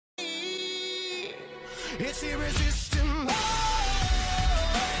It's irresistible.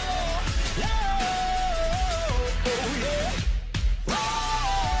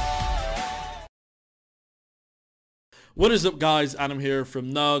 What is up guys, Adam here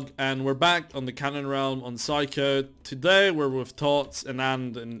from Nug, and we're back on the Canon Realm on Psycho. Today we're with Tots,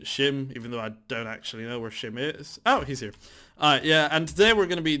 Anand and Shim, even though I don't actually know where Shim is. Oh, he's here. Yeah, and today we're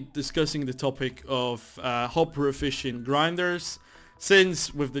going to be discussing the topic of hopper efficient grinders.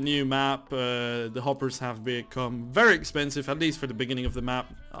 Since with the new map, the hoppers have become very expensive, at least for the beginning of the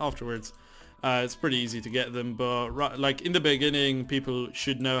map. Afterwards, it's pretty easy to get them, but like in the beginning, people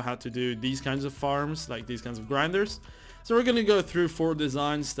should know how to do these kinds of farms, like these kinds of grinders. So we're going to go through 4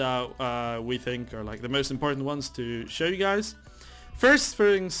 designs that we think are like the most important ones to show you guys. First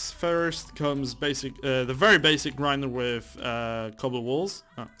things first comes the very basic grinder with cobble walls.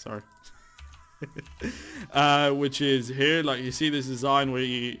 Oh, sorry. Which is here. Like you see this design where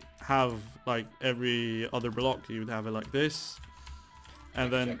you have like every other block, you would have it like this.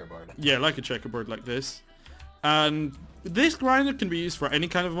 And like then, checkerboard. yeah, like a checkerboard like this. And this grinder can be used for any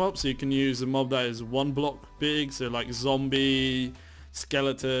kind of mob, so you can use a mob that is 1 block big, so like zombie,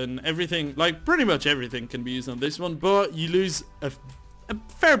 skeleton, everything, like pretty much everything can be used on this one, but you lose a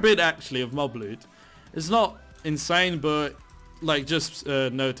fair bit actually of mob loot. It's not insane, but like just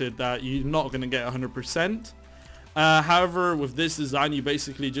noted that you're not going to get 100%. However, with this design you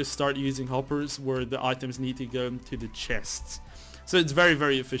basically just start using hoppers where the items need to go into the chests. So it's very,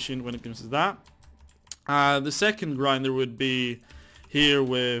 very efficient when it comes to that. The second grinder would be here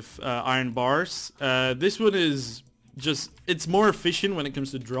with iron bars. This one is just, it's more efficient when it comes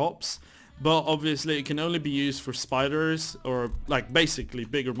to drops, but obviously it can only be used for spiders or like basically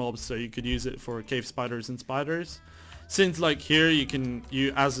bigger mobs, so you could use it for cave spiders and spiders. Since like here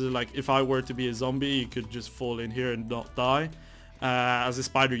like if I were to be a zombie, you could just fall in here and not die. As a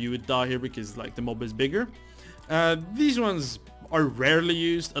spider you would die here because like the mob is bigger. These ones are rarely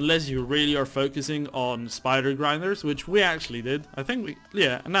used unless you really are focusing on spider grinders, which we actually did. I think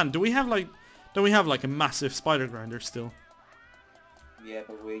yeah. And then don't we have like a massive spider grinder still? Yeah,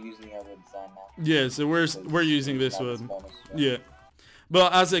 but we're using the other design now. Yeah, so we're using this one. Yeah.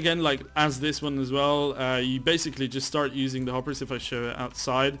 But as this one as well, you basically just start using the hoppers. If I show it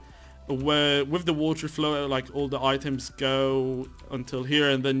outside, where with the water flow, like all the items go until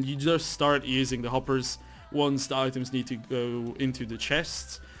here, and then you just start using the hoppers once the items need to go into the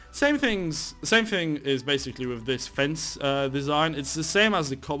chests. Same thing is basically with this fence design. It's the same as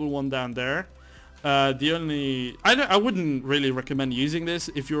the cobble one down there. I wouldn't really recommend using this.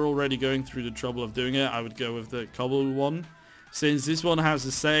 If you're already going through the trouble of doing it, I would go with the cobble one, since this one has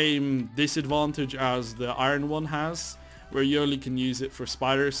the same disadvantage as the iron one has, where you only can use it for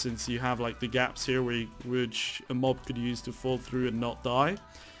spiders, since you have like the gaps here which a mob could use to fall through and not die.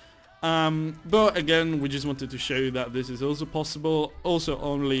 But again, we just wanted to show you that this is also possible, also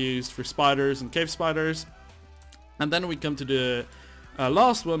only used for spiders and cave spiders. And then we come to the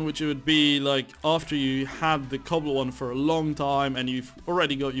last one, which would be like after you had the cobble one for a long time and you've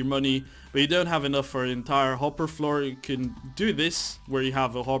already got your money, but you don't have enough for an entire hopper floor. You can do this where you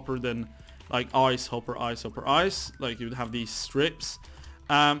have a hopper, then like ice, hopper, ice, hopper, ice, like you would have these strips.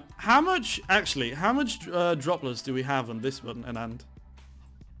 How much droplets do we have on this one, Anand?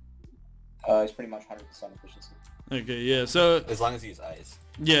 It's pretty much 100% efficiency. Okay, yeah, so as long as you use ice.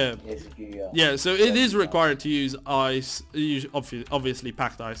 Yeah. Yes, if you, yeah, so it is required to use ice, obviously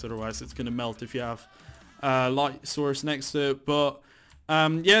packed ice, otherwise it's gonna melt if you have light source next to it. But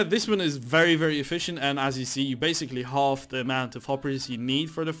yeah, this one is very, very efficient, and as you see, you basically half the amount of hoppers you need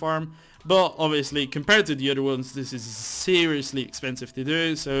for the farm. But obviously, compared to the other ones, this is seriously expensive to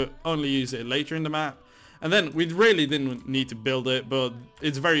do, so only use it later in the map. And then we really didn't need to build it, but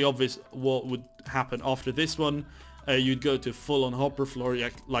it's very obvious what would happen after this one. You'd go to full-on hopper floor,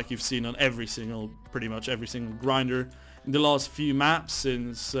 like you've seen on pretty much every single grinder in the last few maps,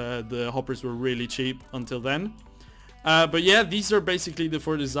 since the hoppers were really cheap until then. But yeah, these are basically the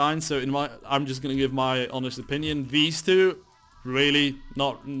 4 designs. So I'm just gonna give my honest opinion. These 2, really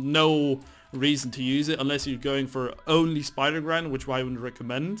no reason to use it unless you're going for only spider grind, which I wouldn't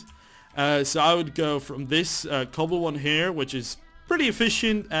recommend. So I would go from this cobble one here, which is pretty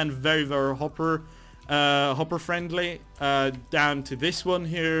efficient and very, very hopper friendly, down to this one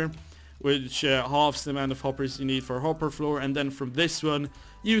here, which halves the amount of hoppers you need for a hopper floor, and then from this one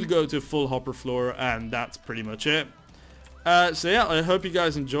you'd go to full hopper floor, and that's pretty much it. So yeah, I hope you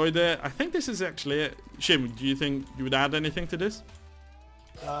guys enjoyed it. I think this is actually it. Shim, do you think you would add anything to this?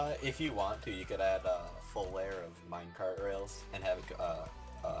 If you want to, you could add a full layer of minecart rails and have it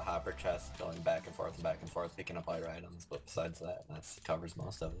hopper chest, going back and forth, picking up lighter items. But besides that, that covers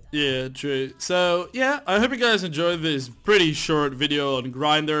most of it. Yeah, true. So yeah, I hope you guys enjoyed this pretty short video on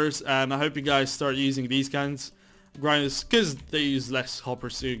grinders, and I hope you guys start using these kinds of grinders because they use less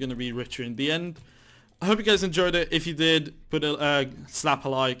hoppers, so you're gonna be richer in the end. I hope you guys enjoyed it. If you did, slap a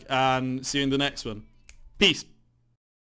like, and see you in the next one. Peace.